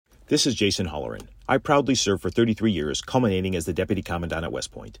This is Jason Holleran. I proudly served for 33 years, culminating as the Deputy Commandant at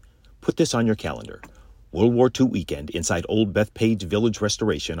West Point. Put this on your calendar. World War II weekend inside Old Bethpage Village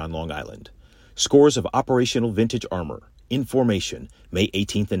Restoration on Long Island. Scores of operational vintage armor. In formation, May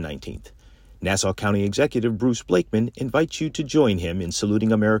 18th and 19th. Nassau County Executive Bruce Blakeman invites you to join him in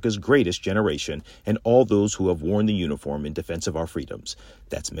saluting America's greatest generation and all those who have worn the uniform in defense of our freedoms.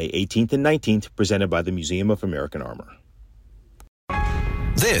 That's May 18th and 19th, presented by the Museum of American Armor.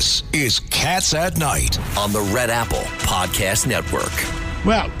 This is Cats at Night on the Red Apple Podcast Network.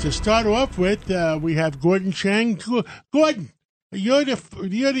 Well, to start off with, we have Gordon Chang. Gordon, you're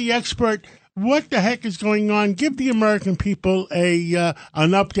the expert. What the heck is going on? Give the American people an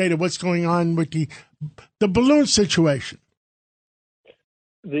update of what's going on with the balloon situation.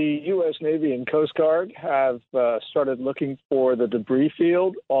 The U.S. Navy and Coast Guard have started looking for the debris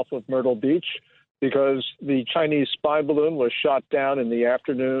field off of Myrtle Beach because the Chinese spy balloon was shot down in the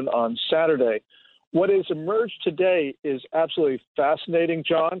afternoon on Saturday. What has emerged today is absolutely fascinating,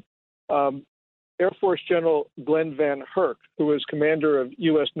 John. Air Force General Glenn Van Herk, who is commander of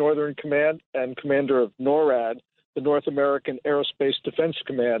U.S. Northern Command and commander of NORAD, the North American Aerospace Defense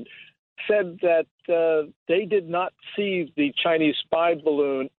Command, said that they did not see the Chinese spy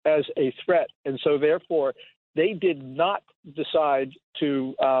balloon as a threat, and so therefore they did not decide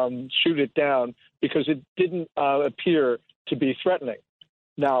to shoot it down because it didn't appear to be threatening.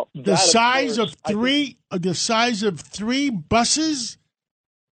 Now, the size of three buses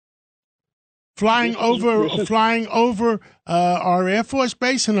flying over our Air Force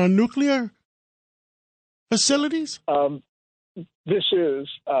base and our nuclear facilities. This is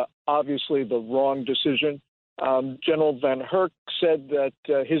obviously the wrong decision. General Van Herk said that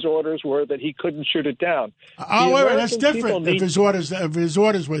his orders were that he couldn't shoot it down. Wait, that's different. If his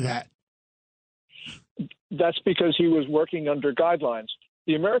orders were that, that's because he was working under guidelines.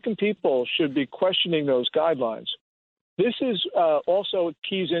 The American people should be questioning those guidelines. This is also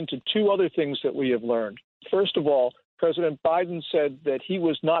keys into two other things that we have learned. First of all, President Biden said that he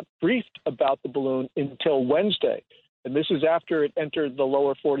was not briefed about the balloon until Wednesday. And this is after it entered the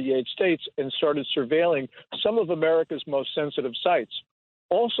lower 48 states and started surveilling some of America's most sensitive sites.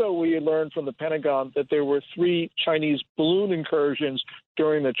 Also, we learned from the Pentagon that there were 3 Chinese balloon incursions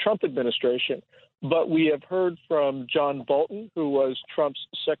during the Trump administration. But we have heard from John Bolton, who was Trump's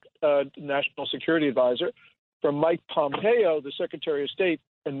national security advisor, from Mike Pompeo, the Secretary of State,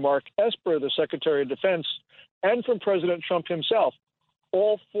 and Mark Esper, the Secretary of Defense, and from President Trump himself.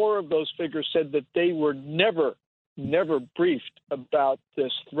 All 4 of those figures said that they were never briefed about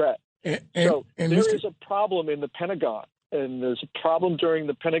this threat. So there is a problem in the Pentagon, and there's a problem during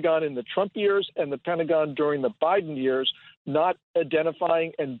the Pentagon in the Trump years and the Pentagon during the Biden years, not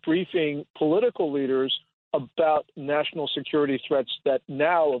identifying and briefing political leaders about national security threats that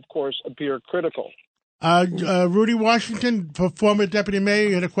now, of course, appear critical. Rudy Washington, former deputy mayor,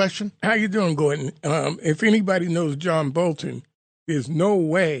 you had a question? How you doing, Gordon? If anybody knows John Bolton, there's no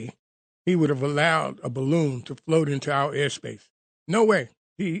way he would have allowed a balloon to float into our airspace. No way.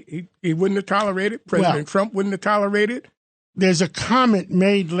 He wouldn't have tolerated. President Trump wouldn't have tolerated. There's a comment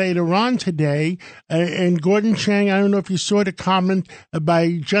made later on today, and Gordon Chang, I don't know if you saw the comment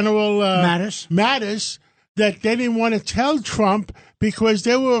by General Mattis, that they didn't want to tell Trump because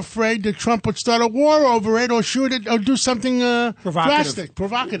they were afraid that Trump would start a war over it or shoot it or do something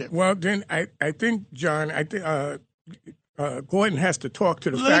provocative. Well, then I think, John, Gordon has to talk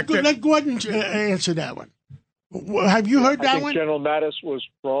to the fact that... Let Gordon answer that one. Have you heard that I think one? General Mattis was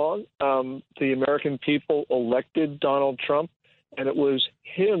wrong. The American people elected Donald Trump, and it was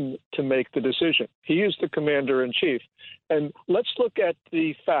him to make the decision. He is the commander-in-chief. And let's look at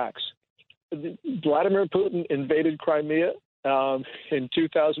the facts. Vladimir Putin invaded Crimea in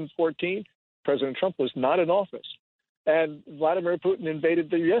 2014. President Trump was not in office. And Vladimir Putin invaded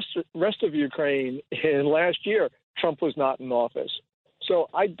the rest of Ukraine in last year. Trump was not in office. So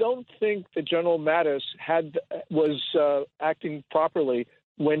I don't think that General Mattis was acting properly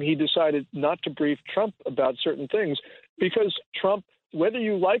when he decided not to brief Trump about certain things, because Trump, whether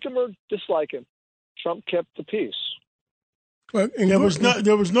you like him or dislike him, Trump kept the peace. Well, there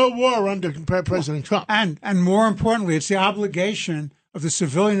was no war under President Trump. And more importantly, it's the obligation of the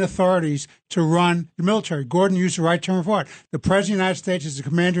civilian authorities to run the military. Gordon used the right term for it. The President of the United States is the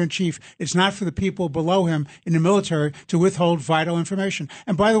commander-in-chief. It's not for the people below him in the military to withhold vital information.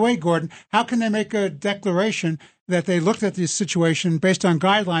 And by the way, Gordon, how can they make a declaration that they looked at this situation based on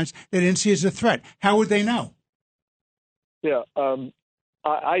guidelines they didn't see as a threat? How would they know? Yeah,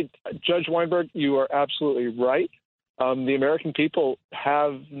 Judge Weinberg, you are absolutely right. The American people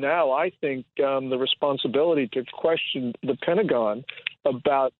have now, I think, the responsibility to question the Pentagon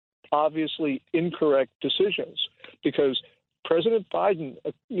about obviously incorrect decisions, because President Biden,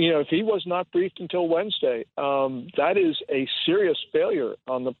 if he was not briefed until Wednesday, that is a serious failure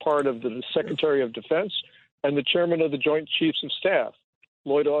on the part of the Secretary of Defense and the Chairman of the Joint Chiefs of Staff,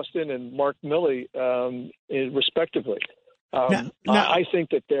 Lloyd Austin and Mark Milley, respectively. I think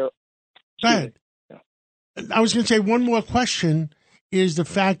that they're... Go ahead. I was going to say one more question is the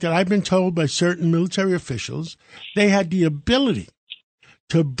fact that I've been told by certain military officials they had the ability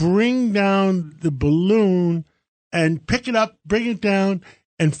to bring down the balloon and pick it up, bring it down,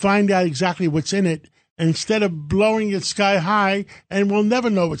 and find out exactly what's in it instead of blowing it sky high, and we'll never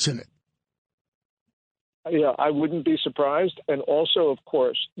know what's in it. Yeah, I wouldn't be surprised. And also, of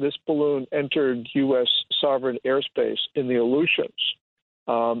course, this balloon entered U.S. sovereign airspace in the Aleutians,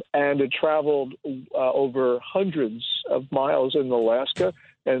 and it traveled over hundreds of miles in Alaska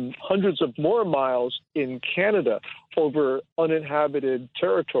and hundreds of more miles in Canada over uninhabited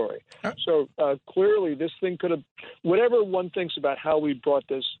territory. So clearly this thing could have, whatever one thinks about how we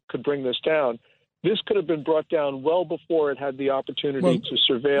could bring this down, this could have been brought down well before it had the opportunity to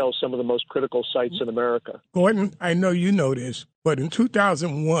surveil some of the most critical sites in America. Gordon, I know you know this, but in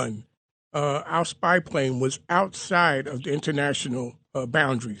 2001, our spy plane was outside of the international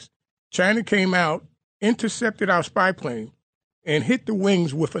boundaries. China came out, intercepted our spy plane, and hit the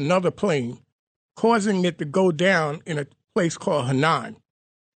wings with another plane, causing it to go down in a place called Henan.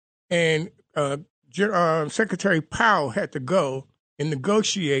 And Secretary Powell had to go and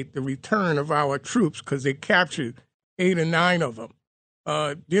negotiate the return of our troops because they captured 8 or 9 of them.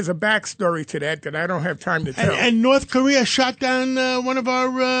 There's a backstory to that I don't have time to tell. And North Korea shot down one of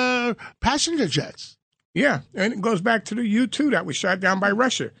our passenger jets. Yeah, and it goes back to the U-2 that was shot down by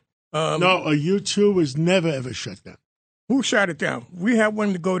Russia. No, a U-2 was never, ever shut down. Who shot it down? We had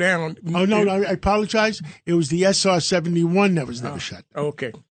one to go down. Oh, no, I apologize. It was the SR-71 that was never shut down.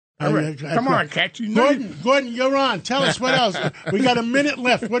 Okay. All right. Come on, Cat. Gordon, you're on. Tell us what else. We got a minute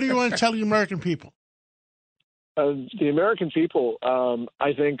left. What do you want to tell the American people? The American people,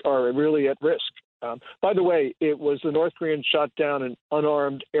 I think, are really at risk. By the way, it was the North Koreans shot down an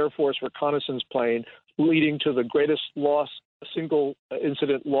unarmed Air Force reconnaissance plane, leading to the greatest single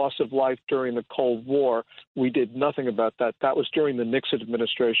incident loss of life during the Cold War. We did nothing about that. That was during the Nixon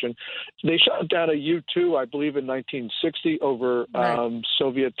administration. They shot down a U-2, I believe, in 1960 over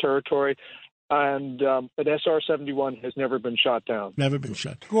Soviet territory. And an SR-71 has never been shot down. Never been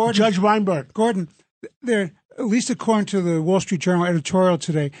shot. Gordon, Judge Weinberg. Gordon, at least according to the Wall Street Journal editorial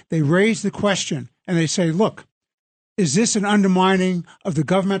today, they raised the question and they say, look, is this an undermining of the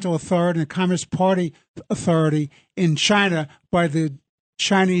governmental authority and the Communist Party authority in China by the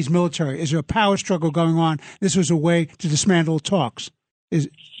Chinese military? Is there a power struggle going on? This was a way to dismantle talks. What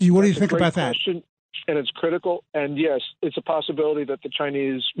do you think about that? Question, and it's critical. And yes, it's a possibility that the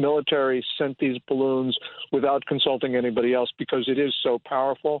Chinese military sent these balloons without consulting anybody else because it is so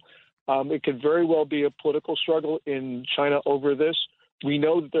powerful. It could very well be a political struggle in China over this. We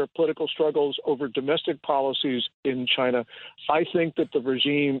know that there are political struggles over domestic policies in China. I think that the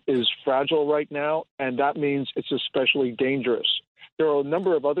regime is fragile right now, and that means it's especially dangerous. There are a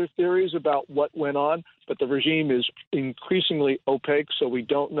number of other theories about what went on, but the regime is increasingly opaque, so we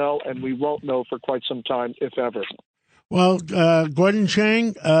don't know, and we won't know for quite some time, if ever. Well, Gordon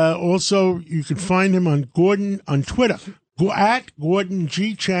Chang, also you can find him on Twitter. Go at Gordon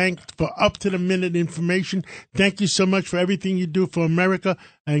G. Chang for up-to-the-minute information. Thank you so much for everything you do for America,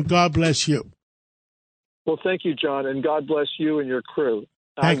 and God bless you. Well, thank you, John, and God bless you and your crew.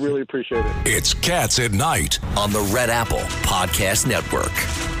 I really appreciate it. It's Cats at Night on the Red Apple Podcast Network.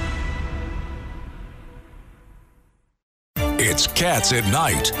 It's Cats at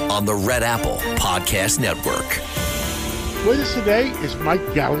Night on the Red Apple Podcast Network. With us today is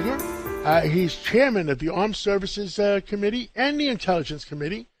Mike Gallagher. He's chairman of the Armed Services Committee and the Intelligence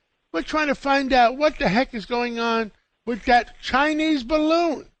Committee. We're trying to find out what the heck is going on with that Chinese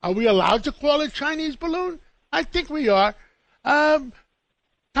balloon. Are we allowed to call it Chinese balloon? I think we are.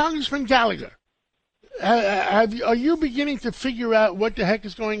 Congressman Gallagher, are you beginning to figure out what the heck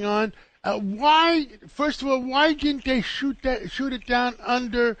is going on? Why didn't they shoot it down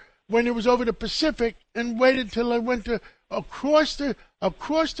under when it was over the Pacific and waited till it went across the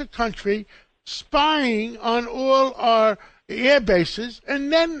country, spying on all our air bases,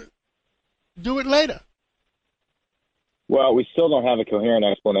 and then do it later? Well, we still don't have a coherent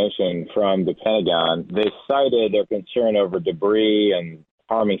explanation from the Pentagon. They cited their concern over debris and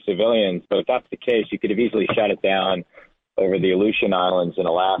harming civilians, but if that's the case, you could have easily shut it down over the Aleutian Islands in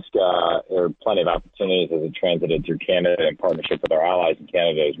Alaska. There are plenty of opportunities as it transited through Canada in partnership with our allies in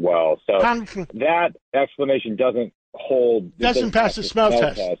Canada as well. So that explanation doesn't hold. Doesn't pass the smell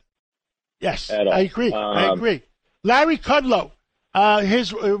test. Yes, at all. I agree. I agree. Larry Kudlow,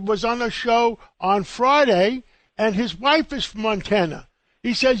 was on a show on Friday, and his wife is from Montana.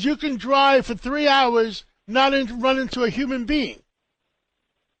 He says you can drive for 3 hours, not run into a human being.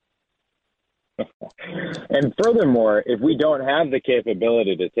 And furthermore, if we don't have the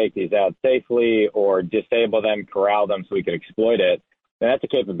capability to take these out safely or disable them, corral them so we can exploit it, then that's a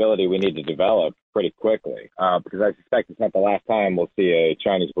capability we need to develop pretty quickly, because I suspect it's not the last time we'll see a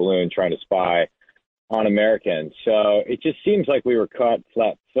Chinese balloon trying to spy on Americans. So it just seems like we were caught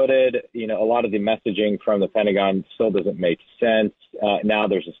flat-footed. You know, a lot of the messaging from the Pentagon still doesn't make sense. Now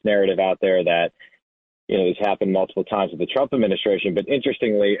there's this narrative out there that, you know, this happened multiple times with the Trump administration. But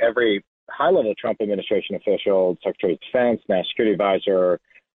interestingly, every high-level Trump administration official, Secretary of Defense, National Security Advisor,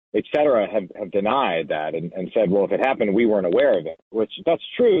 et cetera, have denied that and said, well, if it happened, we weren't aware of it, which that's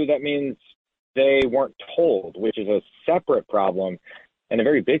true. That means they weren't told, which is a separate problem and a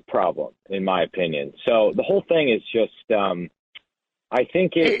very big problem, in my opinion. So the whole thing is just, I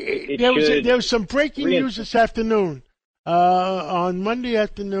think there was some breaking news this afternoon, on Monday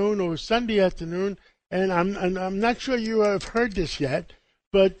afternoon or Sunday afternoon, and I'm not sure you have heard this yet,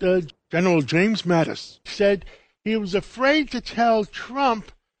 but General James Mattis said he was afraid to tell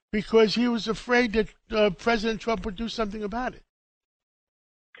Trump because he was afraid that President Trump would do something about it.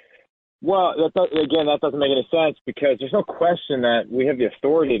 Well, that doesn't make any sense because there's no question that we have the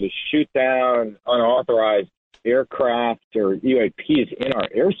authority to shoot down unauthorized aircraft or UAPs in our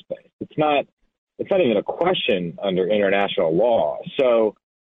airspace. It's not even a question under international law. So,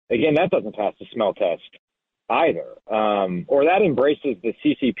 again, that doesn't pass the smell test either. Or that embraces the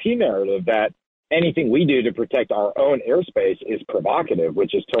CCP narrative that anything we do to protect our own airspace is provocative,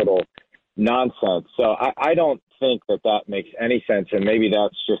 which is total nonsense. So I don't think that makes any sense. And maybe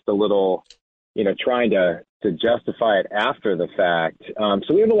that's just a little, you know, trying to justify it after the fact.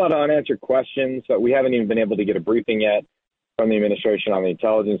 So we have a lot of unanswered questions, but we haven't even been able to get a briefing yet from the administration on the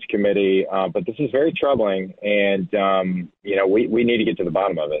Intelligence Committee. But this is very troubling. And, you know, we need to get to the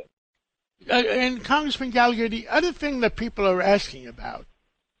bottom of it. And Congressman Gallagher, the other thing that people are asking about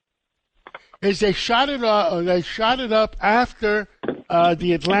is they shot it up after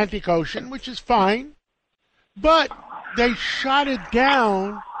the Atlantic Ocean, which is fine, but they shot it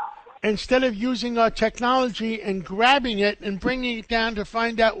down instead of using our technology and grabbing it and bringing it down to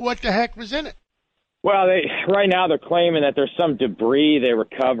find out what the heck was in it. Well, right now they're claiming that there's some debris they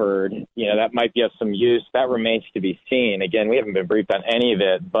recovered, you know, that might be of some use. That remains to be seen. Again, we haven't been briefed on any of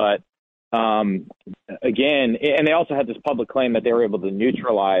it, but again, and they also had this public claim that they were able to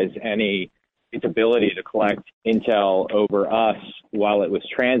neutralize its ability to collect intel over us while it was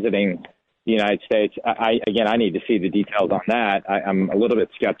transiting the United States. I need to see the details on that. I'm a little bit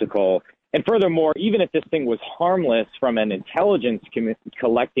skeptical. And furthermore, even if this thing was harmless from an intelligence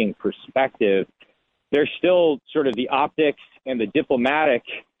collecting perspective, there's still sort of the optics and the diplomatic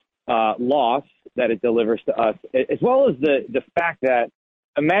loss that it delivers to us, as well as the fact that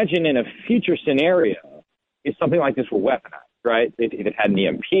imagine in a future scenario if something like this were weaponized. Right? If it had an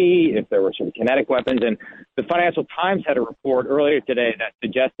EMP, if there were sort of kinetic weapons. And the Financial Times had a report earlier today that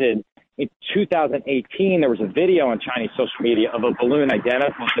suggested in 2018 there was a video on Chinese social media of a balloon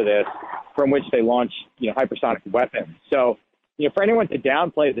identical to this from which they launched, you know, hypersonic weapons. So, you know, for anyone to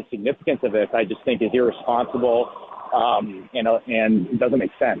downplay the significance of this, I just think is irresponsible and doesn't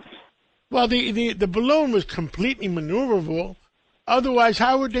make sense. Well, the balloon was completely maneuverable. Otherwise,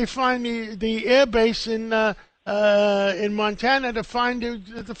 how would they find the air base in Montana to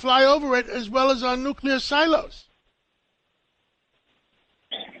fly over it, as well as our nuclear silos?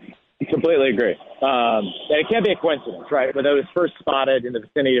 Completely agree. And it can't be a coincidence, right? When it was first spotted in the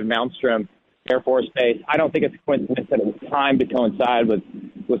vicinity of Malmstrom Air Force Base, I don't think it's a coincidence that it was timed to coincide with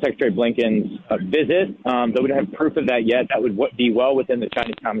Secretary Blinken's visit. Though we don't have proof of that yet, that would be well within the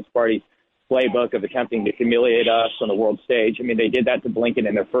Chinese Communist Party's playbook of attempting to humiliate us on the world stage. I mean, they did that to Blinken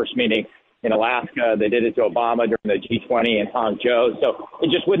in their first meeting in Alaska. They did it to Obama during the G20 in Hangzhou. So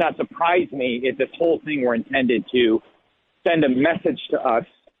it just would not surprise me if this whole thing were intended to send a message to us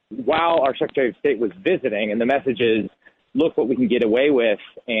while our Secretary of State was visiting. And the message is, look what we can get away with,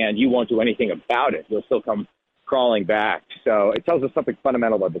 and you won't do anything about it. You'll still come crawling back. So it tells us something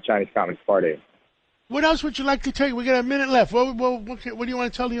fundamental about the Chinese Communist Party. What else would you like to tell you? We got a minute left. What do you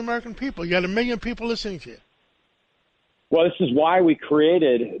want to tell the American people? You got 1 million people listening to you. Well, this is why we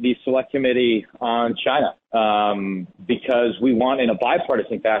created the Select Committee on China, because we want in a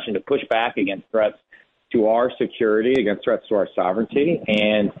bipartisan fashion to push back against threats to our security, against threats to our sovereignty,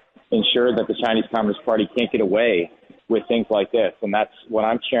 and ensure that the Chinese Communist Party can't get away with things like this. And that's what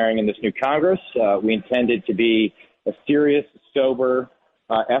I'm chairing in this new Congress. We intended to be a serious, sober,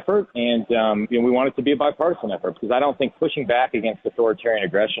 effort, and we want it to be a bipartisan effort because I don't think pushing back against authoritarian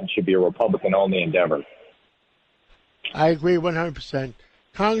aggression should be a Republican-only endeavor. I agree 100%.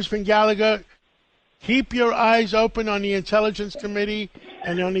 Congressman Gallagher, keep your eyes open on the Intelligence Committee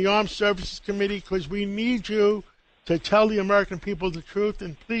and on the Armed Services Committee because we need you to tell the American people the truth.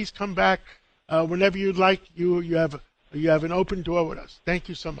 And please come back whenever you'd like. You have an open door with us. Thank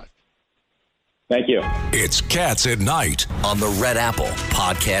you so much. Thank you. It's Cats at Night on the Red Apple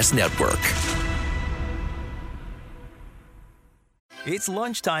Podcast Network. It's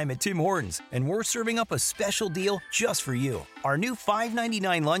lunchtime at Tim Hortons, and we're serving up a special deal just for you. Our new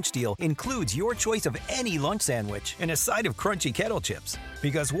 $5.99 lunch deal includes your choice of any lunch sandwich and a side of crunchy kettle chips.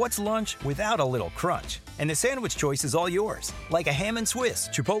 Because what's lunch without a little crunch? And the sandwich choice is all yours, like a ham and Swiss,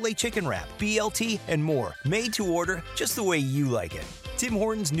 Chipotle chicken wrap, BLT, and more, made to order just the way you like it. Tim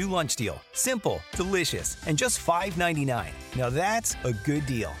Hortons' new lunch deal. Simple, delicious, and just $5.99. Now that's a good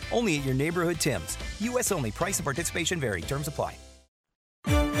deal. Only at your neighborhood Tim's. U.S. only. Price and participation vary. Terms apply.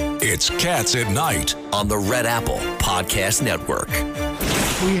 It's Cats at Night on the Red Apple Podcast Network.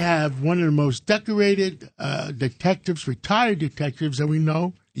 We have one of the most decorated detectives, retired detectives that we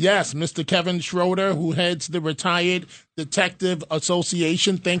know. Yes, Mr. Kevin Schroeder, who heads the Retired Detective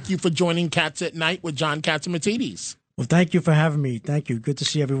Association. Thank you for joining Cats at Night with John Catsimatidis. Well, thank you for having me. Thank you. Good to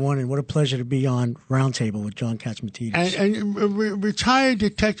see everyone, and what a pleasure to be on Roundtable with John Catsimatidis. And retired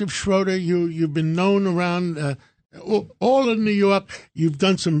Detective Schroeder, you've been known around all in New York. You've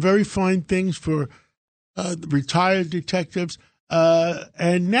done some very fine things for retired detectives.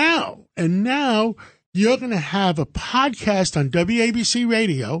 And now you're going to have a podcast on WABC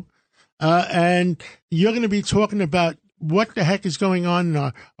Radio, and you're going to be talking about what the heck is going on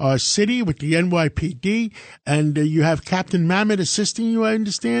in our city with the NYPD, and you have Captain Mamet assisting you, I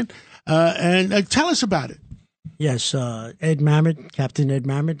understand. And tell us about it. Yes, Ed Mamet, Captain Ed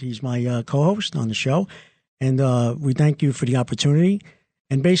Mamet, he's my co-host on the show, and we thank you for the opportunity.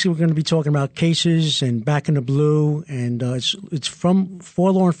 And basically, we're going to be talking about cases and Back in the Blue, and it's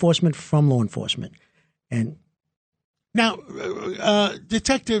for law enforcement, from law enforcement. And now,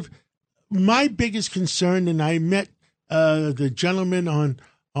 Detective, my biggest concern, and I met the gentleman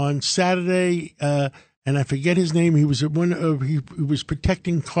on Saturday, and I forget his name. He was he was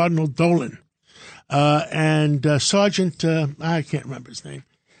protecting Cardinal Dolan, and Sergeant I can't remember his name,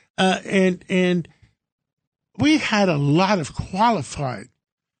 and we had a lot of qualified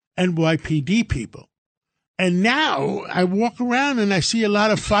NYPD people, and now I walk around and I see a lot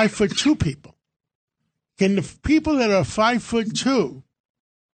of 5'2" people. Can the people that are 5'2"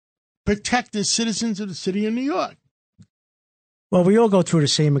 protect the citizens of the city of New York? Well, we all go through the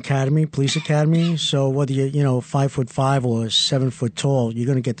same academy, police academy. So whether you're 5'5" or 7 foot tall, you're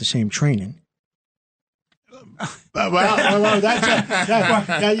going to get the same training.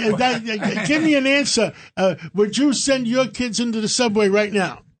 Give me an answer. Would you send your kids into the subway right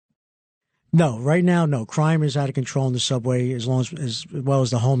now? No, right now, no. Crime is out of control in the subway, as well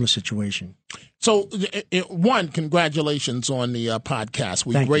as the homeless situation. So, one, congratulations on the podcast.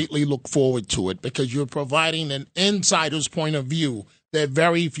 We greatly look forward to it because you're providing an insider's point of view that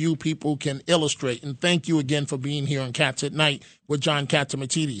very few people can illustrate. And thank you again for being here on Cats at Night with John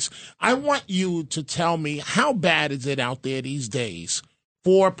Catsimatidis. I want you to tell me, how bad is it out there these days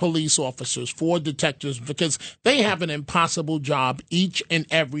for police officers, for detectives, because they have an impossible job each and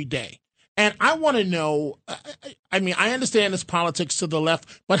every day. And I want to know, I mean, I understand it's politics to the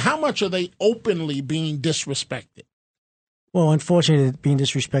left, but how much are they openly being disrespected? Well, unfortunately, they're being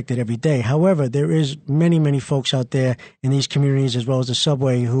disrespected every day. However, there is many, many folks out there in these communities, as well as the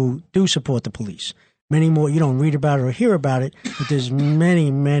subway, who do support the police. Many more, you don't read about it or hear about it, but there's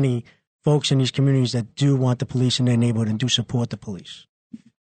many, many folks in these communities that do want the police in their neighborhood and do support the police.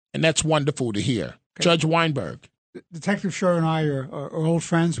 And that's wonderful to hear. Okay. Judge Weinberg. Detective Schroeder and I are old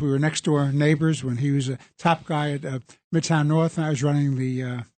friends. We were next door neighbors when he was a top guy at Midtown North, and I was running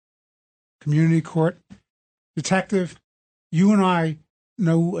the community court. Detective, you and I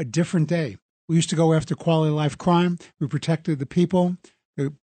know a different day. We used to go after quality of life crime. We protected the people.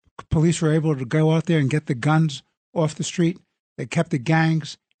 The police were able to go out there and get the guns off the street. They kept the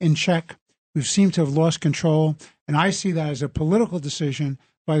gangs in check. We've seemed to have lost control, and I see that as a political decision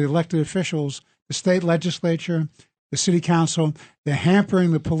by the elected officials, the state legislature, the city council. They're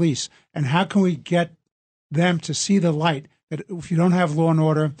hampering the police. And how can we get them to see the light that if you don't have law and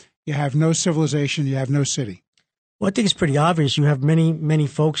order, you have no civilization, you have no city? Well, I think it's pretty obvious. You have many, many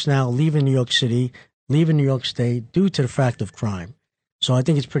folks now leaving New York City, leaving New York State due to the fact of crime. So I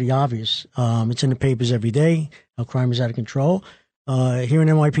think it's pretty obvious. It's in the papers every day how crime is out of control. Here in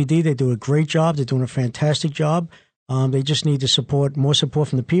NYPD, they do a great job. They're doing a fantastic job. They just need to more support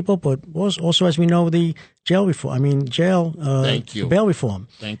from the people, but also, as we know, the bail reform. Thank you. Bail reform.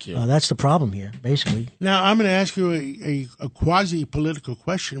 Thank you. That's the problem here, basically. Now, I'm going to ask you a quasi-political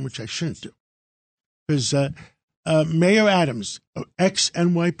question, which I shouldn't do. Because Mayor Adams,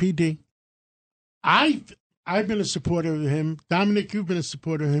 ex-NYPD, I've been a supporter of him. Dominic, you've been a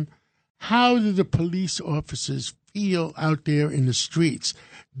supporter of him. How do the police officers feel out there in the streets?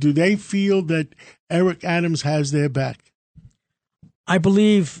 Do they feel that Eric Adams has their back? I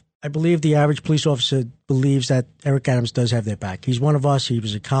believe the average police officer believes that Eric Adams does have their back. He's one of us. He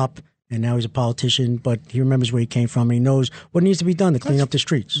was a cop, and now he's a politician, but he remembers where he came from, and he knows what needs to be done to clean up the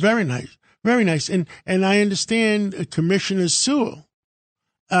streets. Very nice. Very nice. And I understand Commissioner Sewell,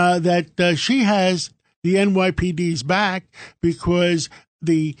 that she has the NYPD's back because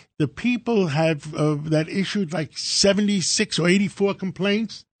the people have that issued like 76 or 84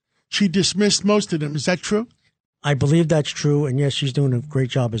 complaints. She dismissed most of them. Is that true? I believe that's true, and yes, she's doing a great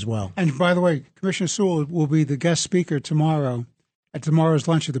job as well. And by the way, Commissioner Sewell will be the guest speaker tomorrow at tomorrow's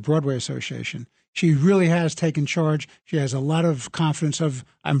lunch at the Broadway Association. She really has taken charge. She has a lot of confidence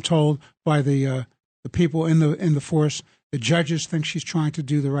I'm told, by the people in the force. The judges think she's trying to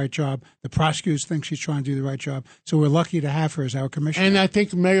do the right job. The prosecutors think she's trying to do the right job. So we're lucky to have her as our commissioner. And I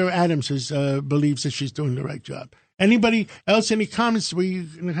think Mayor Adams believes that she's doing the right job. Anybody else, any comments? We're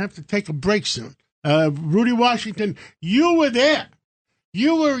going to have to take a break soon. Rudy Washington, you were there.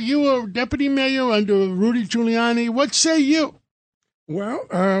 You were deputy mayor under Rudy Giuliani. What say you? Well,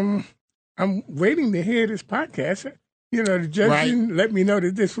 I'm waiting to hear this podcast. The judge didn't let me know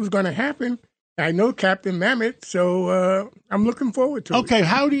that this was going to happen. I know Captain Mammoth, so I'm looking forward to it. Okay,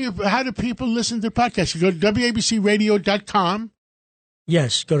 how do people listen to the podcast? You go to WABCRadio.com.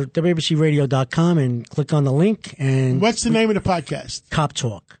 Yes, go to WABCRadio.com and click on the link. And what's the name of the podcast? Cop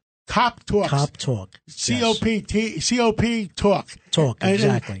Talk. Cop Talk. Cop Talk. COP Talk. Talk,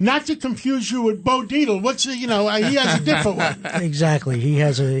 exactly. And not to confuse you with Bo Dietl. He has a different one. Exactly. He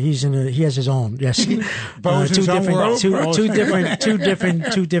has his own. Yes. Two different podcasts. Kevin Schroeder,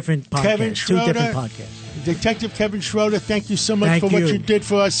 two different podcasts. Detective Kevin Schroeder, thank you so much for what you did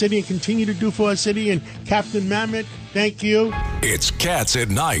for our city and continue to do for our city. And Captain Mammoth, thank you. It's Cats at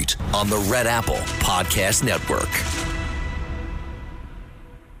Night on the Red Apple Podcast Network.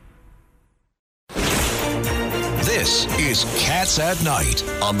 This is Cats at Night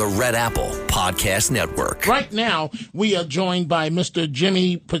on the Red Apple Podcast Network. Right now, we are joined by Mr.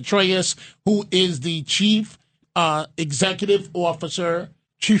 Jimmy Petraeus, who is the Chief Executive Officer.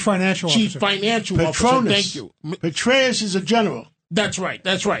 Chief Financial Officer. Thank you. Petraeus is a general. That's right.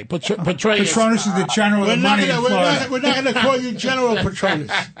 Petraeus. Petraeus is the general of money in Florida. We're not going to call you General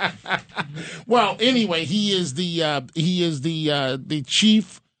Petraeus. Well, anyway, he is the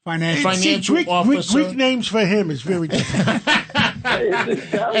Chief Financial Officer. Greek names for him is very different.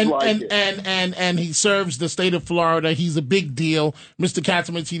 and he serves the state of Florida. He's a big deal. Mr.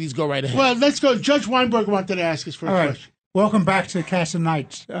 Catsimatidis, go right ahead. Well, let's go. Judge Weinberg wanted to ask us for a question. Welcome back to Cats and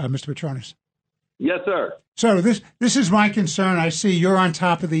Nights, Mr. Petraeus. Yes, sir. So this is my concern. I see you're on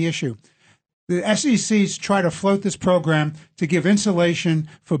top of the issue. The SECs try to float this program to give insulation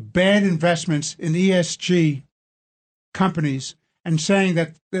for bad investments in ESG companies, and saying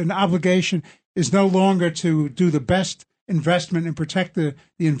that an obligation is no longer to do the best investment and protect the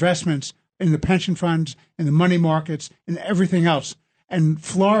investments in the pension funds, in the money markets, and everything else. And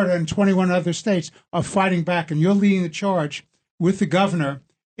Florida and 21 other states are fighting back, and you're leading the charge with the governor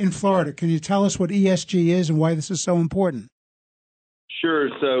in Florida. Can you tell us what ESG is and why this is so important? Sure.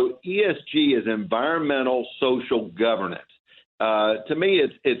 So ESG is environmental social governance. To me,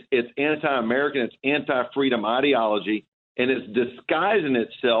 it's anti-American, it's anti-freedom ideology, and it's disguising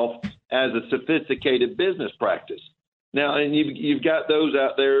itself as a sophisticated business practice. Now, and you've got those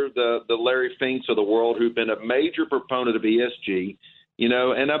out there, the Larry Finks of the world, who've been a major proponent of ESG.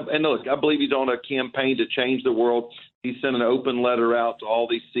 And look, I believe he's on a campaign to change the world. He sent an open letter out to all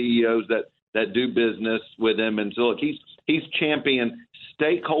these CEOs that do business with him. And so, look, he's championed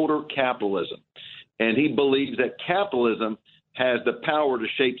stakeholder capitalism. And he believes that capitalism has the power to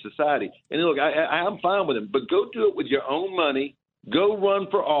shape society. And look, I'm fine with him, but go do it with your own money. Go run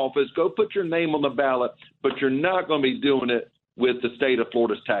for office. Go put your name on the ballot. But you're not going to be doing it with the state of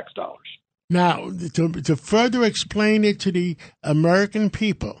Florida's tax dollars. Now, to further explain it to the American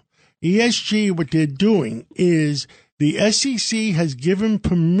people, ESG, what they're doing is the SEC has given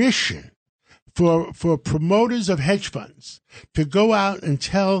permission for promoters of hedge funds to go out and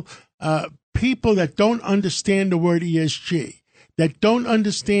tell people that don't understand the word ESG, that don't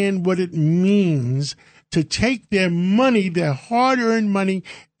understand what it means, to take their money, their hard-earned money,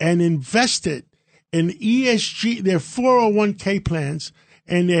 and invest it an ESG, their 401k plans,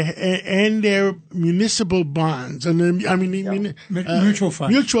 and their municipal bonds, and mutual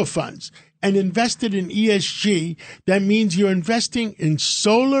funds, and invested in ESG, that means you're investing in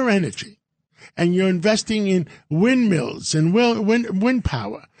solar energy, and you're investing in windmills and wind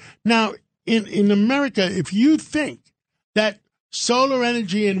power. Now, in America, if you think that solar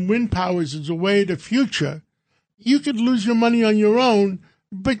energy and wind power is a way of the future, you could lose your money on your own.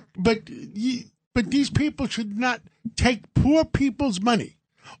 But these people should not take poor people's money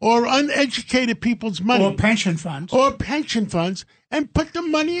or uneducated people's money or pension funds and put the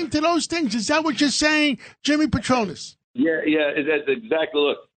money into those things. Is that what you're saying, Jimmy Patronis? Yeah, that's exactly.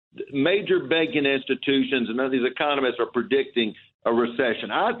 Look, major banking institutions and none of these economists are predicting a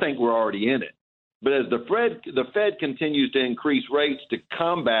recession. I think we're already in it. But as the Fed continues to increase rates to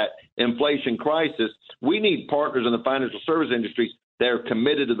combat inflation crisis, we need partners in the financial service industries that are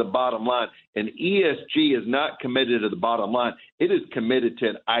committed to the bottom line. And ESG is not committed to the bottom line. It is committed to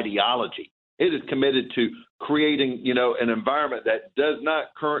an ideology. It is committed to creating, an environment that does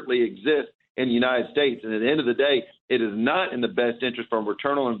not currently exist in the United States. And at the end of the day, it is not in the best interest for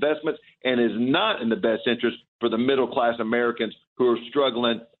return on investments and is not in the best interest for the middle-class Americans who are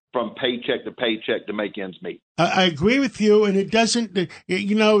struggling from paycheck to paycheck to make ends meet. I agree with you, and it doesn't,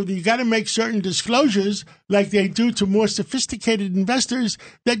 you got to make certain disclosures like they do to more sophisticated investors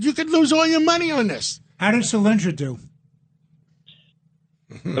that you could lose all your money on this. How did Solyndra do?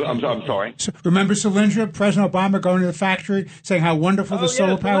 I'm sorry. Remember Solyndra, President Obama going to the factory saying how wonderful the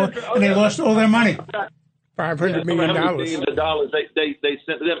solar power, and they lost all their money. $500 million. Millions of dollars they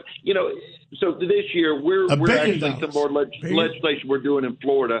sent to them. So this year we're actually some more legislation we're doing in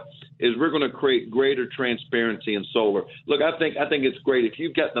Florida is we're going to create greater transparency in solar. Look, I think it's great if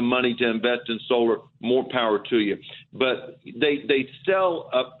you've got the money to invest in solar, more power to you. But they sell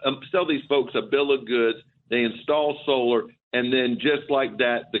these folks a bill of goods. They install solar, and then just like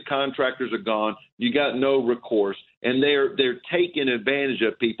that, the contractors are gone. You got no recourse, and they're taking advantage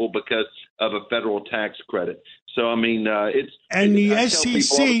of people because of a federal tax credit. So I mean, the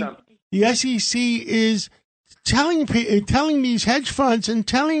SEC is telling these hedge funds and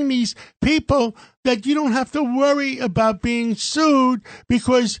telling these people that you don't have to worry about being sued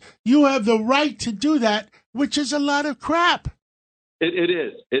because you have the right to do that, which is a lot of crap. It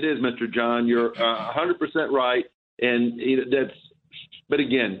is, Mr. John. You're 100% right, and that's. But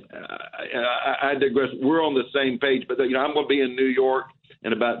again, I digress. We're on the same page. But I'm going to be in New York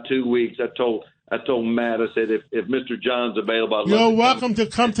in about 2 weeks. I told Matt, I said, if Mr. John's available, you're welcome to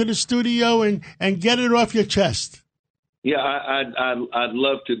come to the studio and get it off your chest. Yeah, I'd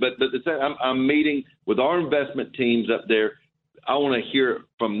love to. But I'm meeting with our investment teams up there. I want to hear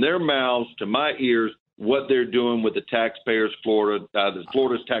from their mouths to my ears what they're doing with the taxpayers, Florida's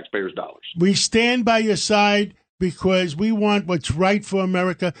taxpayers' dollars. We stand by your side because we want what's right for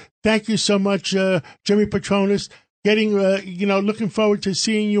America. Thank you so much, Jimmy Patronis. Looking forward to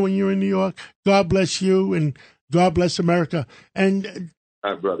seeing you when you're in New York. God bless you and God bless America. And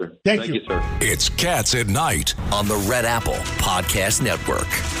all right, brother. Thank you, sir. It's Cats at Night on the Red Apple Podcast Network.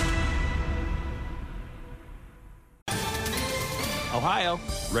 Ohio,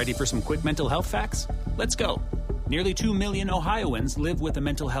 ready for some quick mental health facts? Let's go. Nearly 2 million Ohioans live with a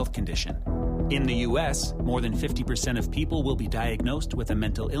mental health condition. In the U.S., more than 50% of people will be diagnosed with a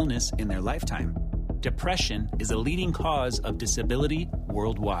mental illness in their lifetime. Depression is a leading cause of disability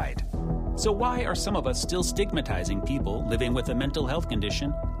worldwide. So why are some of us still stigmatizing people living with a mental health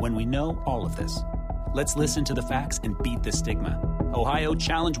condition when we know all of this? Let's listen to the facts and beat the stigma. Ohio,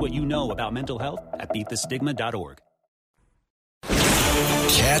 challenge what you know about mental health at beatthestigma.org.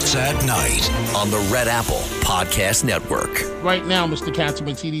 Cats at Night on the Red Apple Podcast Network. Right now, Mr.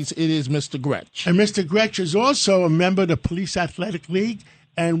 Katzimatidis, it is Mr. Gretsch. And Mr. Gretsch is also a member of the Police Athletic League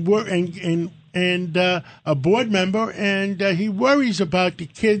and a board member, and he worries about the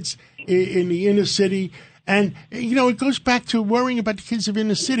kids in the inner city. And, it goes back to worrying about the kids of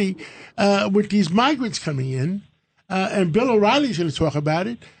inner city with these migrants coming in. And Bill O'Reilly's going to talk about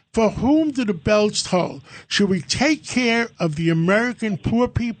it. For whom do the bells toll? Should we take care of the American poor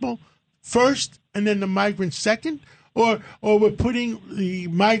people first and then the migrants second? Or we're putting the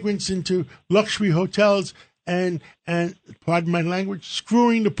migrants into luxury hotels and pardon my language,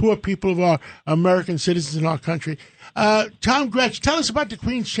 screwing the poor people of our American citizens in our country. Tom Gretsch, tell us about the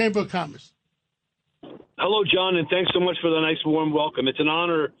Queen's Chamber of Commerce. Hello, John, and thanks so much for the nice, warm welcome. It's an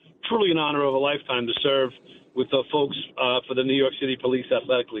honor, truly an honor of a lifetime to serve with the folks for the New York City Police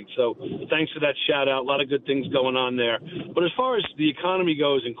Athletic League. So thanks for that shout out. A lot of good things going on there. But as far as the economy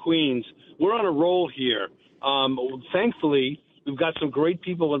goes in Queens, we're on a roll here. Thankfully, we've got some great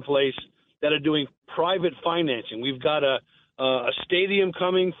people in place that are doing private financing. We've got a stadium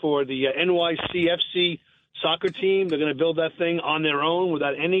coming for the NYCFC soccer team. They're going to build that thing on their own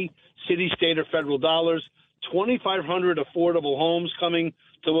without any city, state, or federal dollars. 2,500 affordable homes coming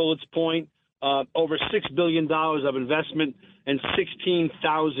to Willets Point. Over $6 billion of investment and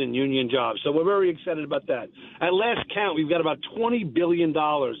 16,000 union jobs. So we're very excited about that. At last count, we've got about $20 billion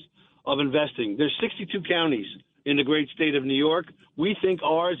of investing. There's 62 counties in the great state of New York. We think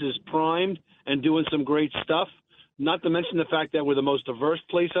ours is primed and doing some great stuff, not to mention the fact that we're the most diverse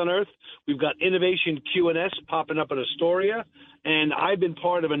place on earth. We've got Innovation Q&S popping up in Astoria, and I've been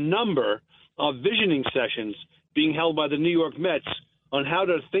part of a number of visioning sessions being held by the New York Mets on how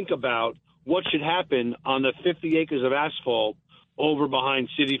to think about what should happen on the 50 acres of asphalt over behind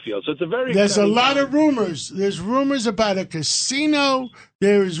Citi Field. So it's a very There's a lot time. of rumors. There's rumors about a casino.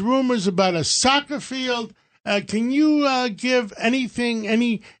 There's rumors about a soccer field. Can you give anything,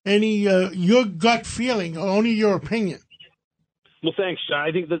 any your gut feeling, or only your opinion? Well, thanks, John.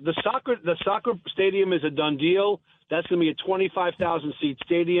 I think the soccer stadium is a done deal. That's going to be a 25,000 seat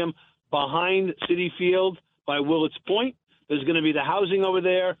stadium behind Citi Field by Willets Point. There's going to be the housing over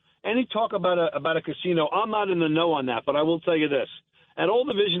there. Any talk about a casino, I'm not in the know on that, but I will tell you this. At all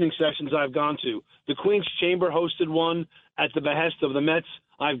the visioning sessions I've gone to, the Queen's Chamber hosted one at the behest of the Mets.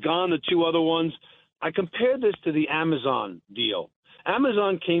 I've gone to two other ones. I compared this to the Amazon deal.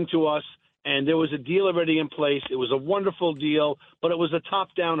 Amazon came to us, and there was a deal already in place. It was a wonderful deal, but it was a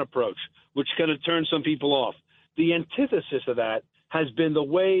top-down approach, which kind of turned some people off. The antithesis of that has been the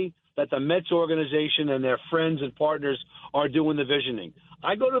way that the Mets organization and their friends and partners are doing the visioning.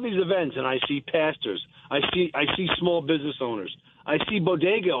 I go to these events and I see pastors, I see small business owners, I see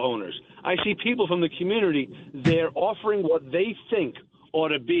bodega owners, I see people from the community. They're offering what they think ought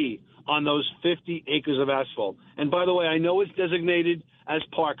to be on those 50 acres of asphalt. And by the way, I know it's designated as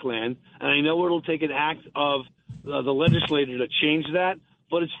parkland, and I know it'll take an act of the legislature to change that,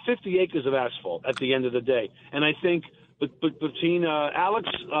 but it's 50 acres of asphalt at the end of the day. And I think between Alex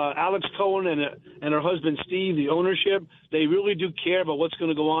Cohen and her husband Steve, the ownership, they really do care about what's going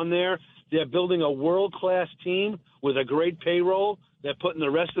to go on there. They're building a world-class team with a great payroll. They're putting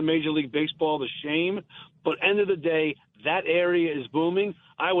the rest of Major League Baseball to shame. But end of the day, that area is booming.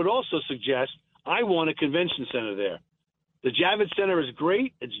 I would also suggest I want a convention center there. The Javits Center is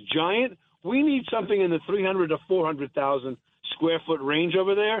great. It's giant. We need something in the 300 to 400,000 square foot range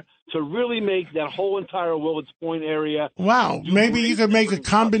over there to really make that whole entire Willets Point area. Wow. Maybe you could make a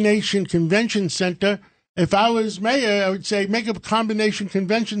combination convention center. If I was mayor, I would say make a combination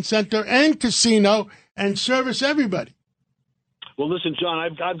convention center and casino and service everybody. Well, listen, John,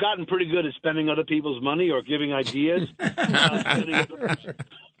 I've gotten pretty good at spending other people's money or giving ideas.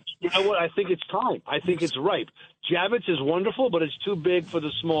 You know what? I think it's time. I think it's ripe. Javits is wonderful, but it's too big for the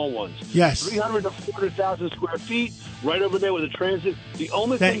small ones. Yes. 300 to 400,000 square feet, right over there with the transit. The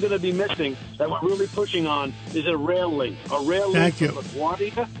only thing going to be missing that we're really pushing on is a rail link. A rail link from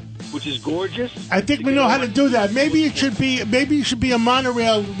LaGuardia, which is gorgeous. I think we know how to do that. Maybe it should be a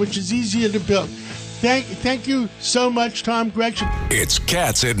monorail, which is easier to build. Thank you so much, Tom Gretchen. It's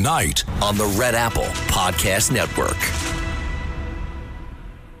Cats at Night on the Red Apple Podcast Network.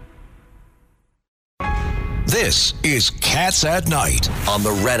 This is Cats at Night on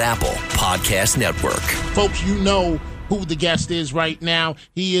the Red Apple Podcast Network. Folks, you know who the guest is right now.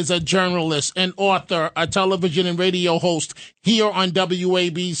 He is a journalist, an author, a television and radio host here on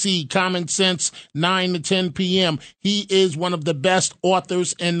WABC, Common Sense, 9 to 10 p.m. He is one of the best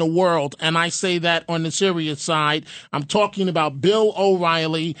authors in the world, and I say that on the serious side. I'm talking about Bill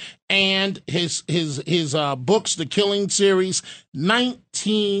O'Reilly and his books, the Killing series,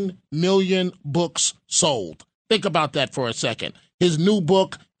 19 million books sold. Think about that for a second. His new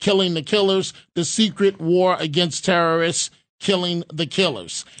book, Killing the Killers, The Secret War Against Terrorists, Killing the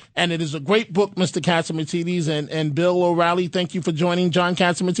Killers. And it is a great book, Mr. Catsimatidis and Bill O'Reilly. Thank you for joining John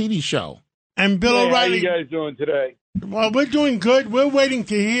Catsimatidis' show. And Bill O'Reilly. How you guys doing today? Well, we're doing good. We're waiting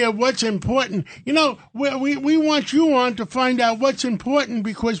to hear what's important. You know, we want you on to find out what's important,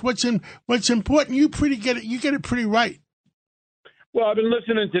 because what's important, you get it pretty right. Well, I've been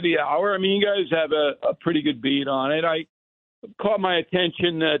listening to the hour. I mean, you guys have a pretty good beat on it. I caught my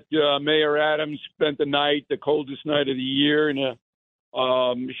attention that Mayor Adams spent the night, the coldest night of the year, in a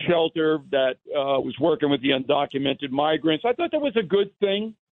shelter that was working with the undocumented migrants. I thought that was a good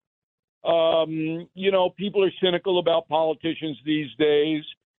thing. You know, people are cynical about politicians these days.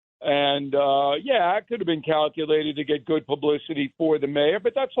 And, it could have been calculated to get good publicity for the mayor,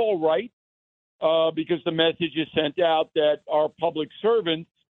 but that's all right. Because the message is sent out that our public servants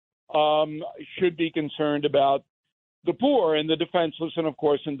should be concerned about the poor and the defenseless, and, of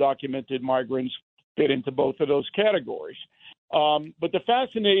course, undocumented migrants fit into both of those categories. But the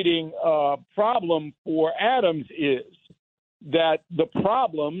fascinating problem for Adams is that the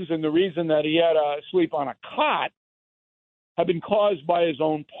problems and the reason that he had to sleep on a cot have been caused by his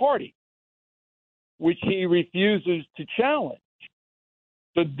own party, which he refuses to challenge.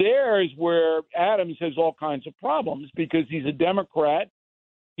 So there's where Adams has all kinds of problems because he's a Democrat.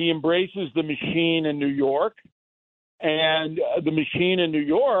 He embraces the machine in New York, and the machine in New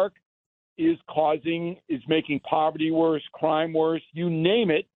York is making poverty worse, crime worse, you name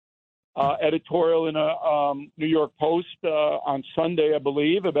it. Editorial in a New York Post on Sunday, I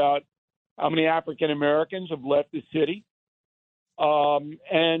believe, about how many African Americans have left the city.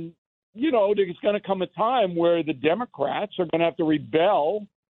 And, you know, there's going to come a time where the Democrats are going to have to rebel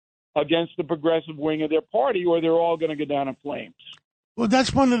against the progressive wing of their party, or they're all going to go down in flames. Well,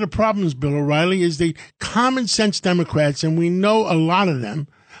 that's one of the problems, Bill O'Reilly, is the common sense Democrats, and we know a lot of them,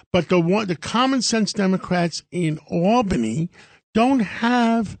 but the common sense Democrats in Albany don't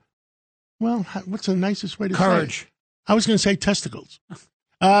have, well, what's the nicest way to say it? Courage. I was going to say testicles.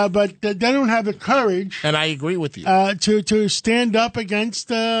 But they don't have the courage. And I agree with you. To stand up against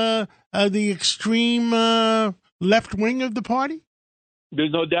the extreme left wing of the party?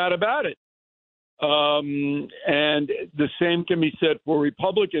 There's no doubt about it. And the same can be said for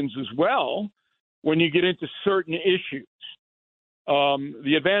Republicans as well when you get into certain issues.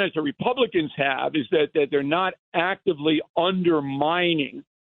 The advantage that Republicans have is that they're not actively undermining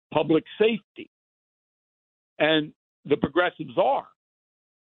public safety. And the progressives are.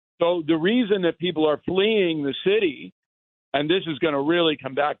 So the reason that people are fleeing the city, and this is going to really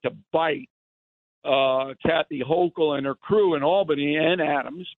come back to bite Kathy Hochul and her crew in Albany and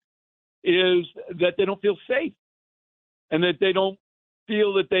Adams, is that they don't feel safe and that they don't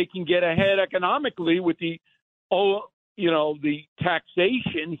feel that they can get ahead economically with the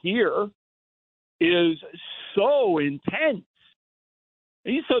taxation here is so intense.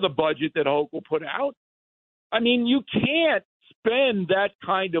 And you saw the budget that Hochul put out. I mean, you can't spend that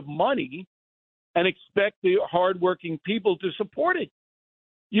kind of money and expect the hardworking people to support it.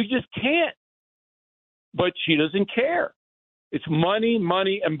 You just can't. But she doesn't care. It's money,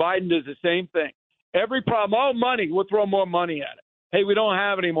 and Biden does the same thing. Every problem, money, we'll throw more money at it. Hey, we don't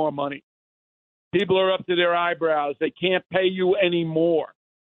have any more money. People are up to their eyebrows. They can't pay you any more.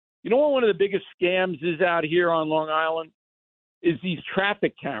 You know what one of the biggest scams is out here on Long Island? Is these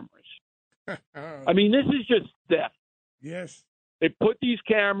traffic cameras. I mean, this is just theft. Yes. They put these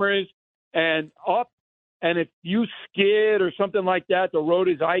cameras and if you skid or something like that, the road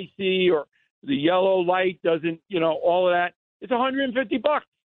is icy or the yellow light doesn't, all of that, it's $150.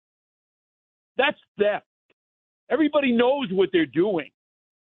 That's theft. Everybody knows what they're doing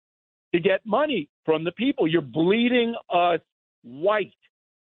to get money from the people. You're bleeding us white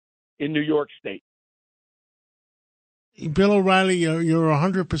in New York State. Bill O'Reilly, you're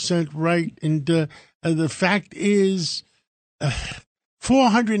 100% right. And the fact is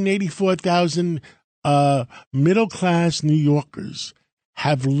 484,000 middle-class New Yorkers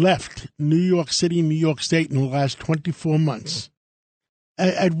have left New York City, New York State in the last 24 months.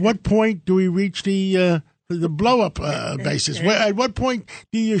 At what point do we reach the blow-up basis? At what point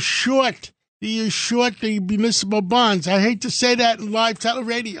do you short the municipal bonds? I hate to say that in live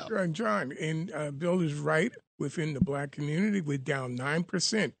teleradio. John, and Bill is right. Within the black community, we're down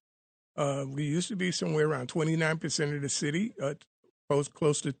 9%. We used to be somewhere around 29% of the city,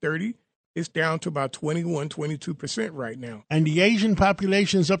 close to 30. It's down to about 22% right now. And the Asian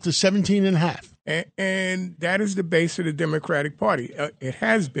population is up to 17.5. And that is the base of the Democratic Party. It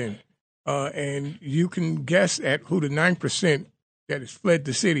has been. And you can guess at who the 9% that has fled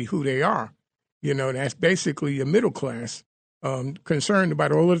the city, who they are. That's basically a middle class concerned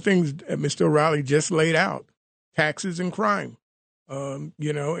about all of the things that Mr. O'Reilly just laid out. Taxes and crime, and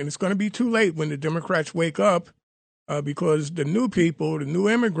it's going to be too late when the Democrats wake up because the new people, the new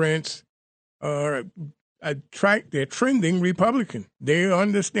immigrants, they're trending Republican. They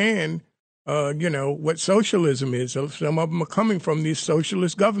understand, what socialism is. Some of them are coming from these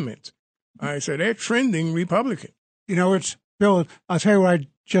socialist governments. So they're trending Republican. It's Bill. I'll tell you what I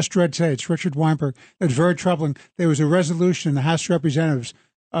just read today. It's Richard Weinberg. It's very troubling. There was a resolution in the House of Representatives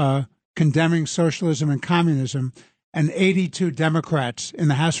condemning socialism and communism, and 82 Democrats in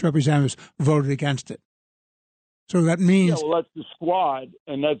the House of Representatives voted against it. So that means... Yeah, well, that's the squad,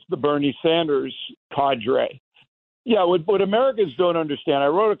 and that's the Bernie Sanders cadre. Yeah, what Americans don't understand, I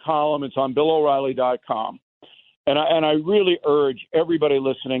wrote a column, it's on BillO'Reilly.com, and I really urge everybody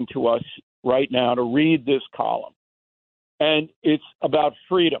listening to us right now to read this column. And it's about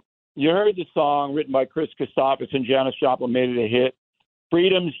freedom. You heard the song written by Chris Christopherson and Janis Joplin, made it a hit.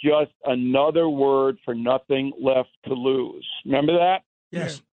 Freedom's just another word for nothing left to lose. Remember that?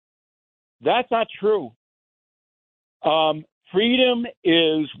 Yes. That's not true. Freedom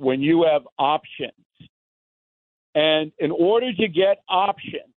is when you have options. And in order to get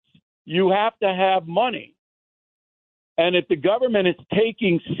options, you have to have money. And if the government is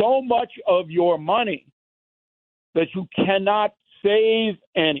taking so much of your money that you cannot save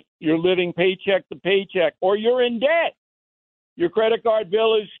any, you're living paycheck to paycheck, or you're in debt. Your credit card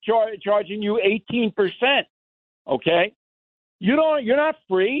bill is charging you 18%. Okay, you're not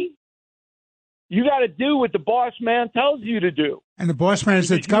free. You got to do what the boss man tells you to do. And the boss man is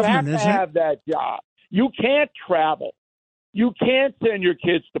the government, isn't it? You have to have that job. You can't travel. You can't send your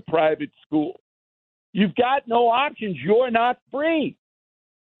kids to private school. You've got no options. You're not free.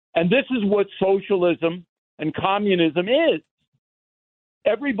 And this is what socialism and communism is.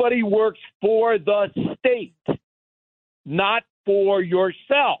 Everybody works for the state, not for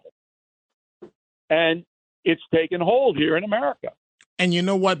yourself. And it's taken hold here in America. And you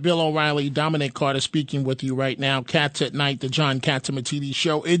know what, Bill O'Reilly, Dominic Carter speaking with you right now, Cats at Night, the John Catsimatidis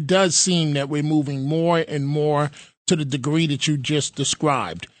show. It does seem that we're moving more and more to the degree that you just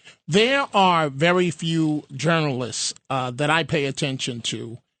described. There are very few journalists that I pay attention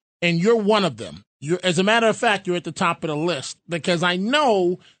to, and you're one of them. As a matter of fact, you're at the top of the list, because I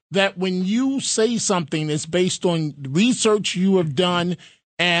know that when you say something that's based on research you have done,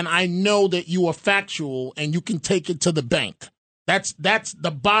 and I know that you are factual and you can take it to the bank. That's the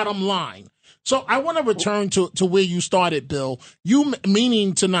bottom line. So I want to return to where you started, Bill.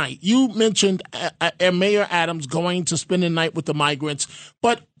 Meaning tonight, you mentioned Mayor Adams going to spend the night with the migrants,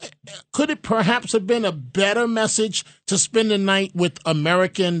 but could it perhaps have been a better message to spend the night with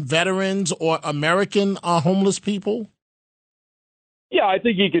American veterans or American homeless people? Yeah, I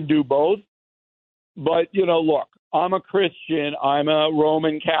think he can do both. But, look, I'm a Christian, I'm a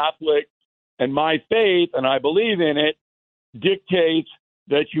Roman Catholic, and my faith, and I believe in it, dictates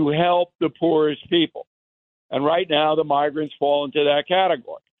that you help the poorest people. And right now, the migrants fall into that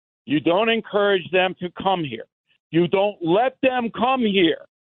category. You don't encourage them to come here. You don't let them come here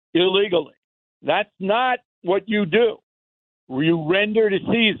illegally. That's not what you do. You render to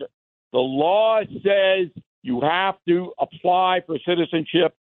Caesar. The law says you have to apply for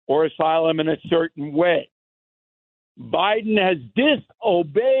citizenship or asylum in a certain way. Biden has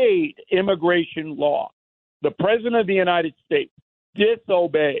disobeyed immigration law. The President of the United States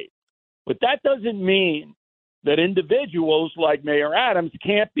disobeyed. But that doesn't mean that individuals like Mayor Adams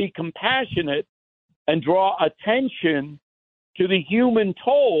can't be compassionate and draw attention to the human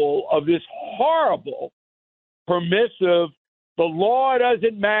toll of this horrible, permissive, the law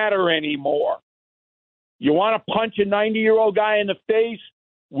doesn't matter anymore. You want to punch a 90-year-old guy in the face?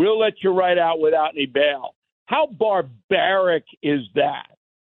 We'll let you right out without any bail. How barbaric is that?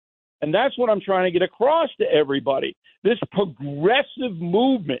 And that's what I'm trying to get across to everybody. This progressive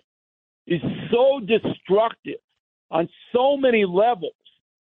movement is so destructive on so many levels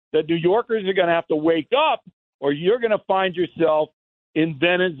that New Yorkers are going to have to wake up, or you're going to find yourself in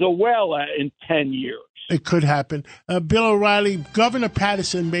Venezuela in 10 years. It could happen. Bill O'Reilly, Governor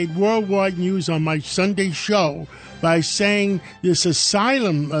Patterson made worldwide news on my Sunday show by saying this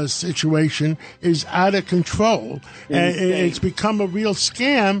asylum situation is out of control. And it's become a real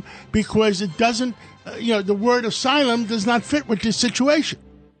scam because it doesn't, the word asylum does not fit with this situation.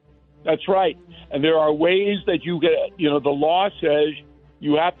 That's right. And there are ways that you get, the law says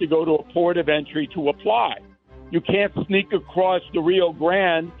you have to go to a port of entry to apply. You can't sneak across the Rio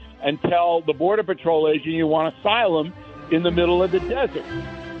Grande and tell the Border Patrol agent you want asylum in the middle of the desert.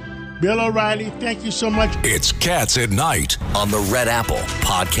 Bill O'Reilly, thank you so much. It's Cats at Night on the Red Apple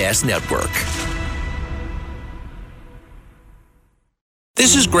Podcast Network.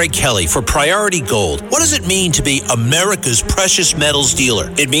 This is Greg Kelly for Priority Gold. What does it mean to be America's precious metals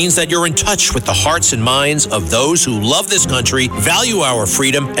dealer? It means that you're in touch with the hearts and minds of those who love this country, value our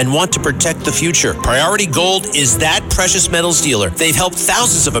freedom, and want to protect the future. Priority Gold is that precious metals dealer. They've helped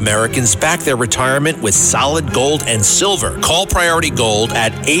thousands of Americans back their retirement with solid gold and silver. Call Priority Gold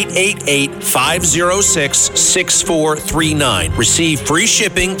at 888-506-6439. Receive free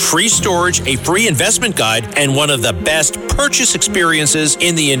shipping, free storage, a free investment guide, and one of the best purchase experiences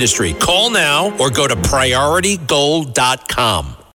in the industry. Call now or go to PriorityGold.com.